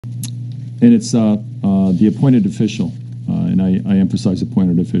And it's the appointed official, and I emphasize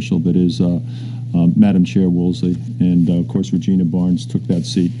appointed official, that is Madam Chair Woolsey. And, of course, Regina Barnes took that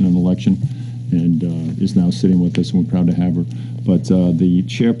seat in an election and is now sitting with us, and we're proud to have her. But the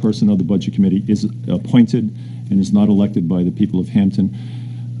chairperson of the Budget Committee is appointed and is not elected by the people of Hampton.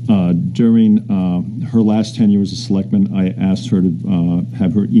 During her last tenure as a selectman, I asked her to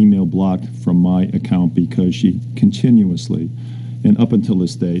have her email blocked from my account because she continuously, and up until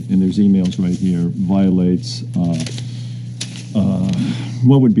this date, and there's emails right here, violates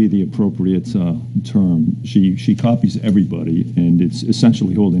what would be the appropriate term. She copies everybody, and it's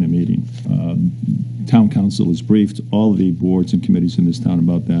essentially holding a meeting. Town council has briefed all of the boards and committees in this town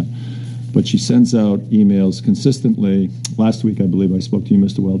about that. But she sends out emails consistently. Last week, I believe I spoke to you,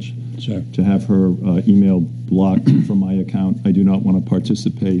 Mr. Welch, sure, to have her email blocked from my account. I do not want to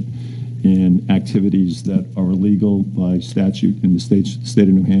participate in activities that are illegal by statute in the state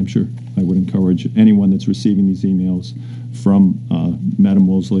of New Hampshire. I would encourage anyone that's receiving these emails from Madam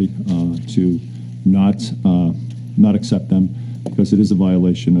Woolsey to not accept them, because it is a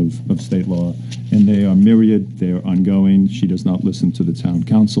violation of state law. And they are myriad, they are ongoing. She does not listen to the town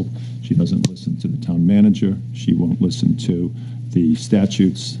council. She doesn't listen to the town manager. She won't listen to the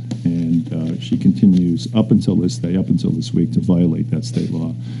statutes. And she continues up until this day, up until this week, to violate that state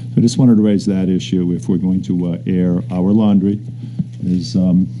law. So I just wanted to raise that issue if we're going to air our laundry, as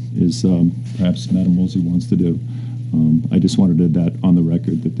perhaps Madam Woolsey wants to do. I just wanted that on the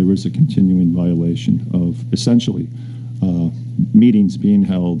record, that there is a continuing violation of essentially meetings being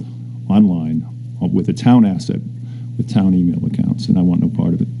held online with a town asset, with town email accounts, and I want no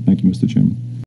part of it. Thank you, Mr. Chairman.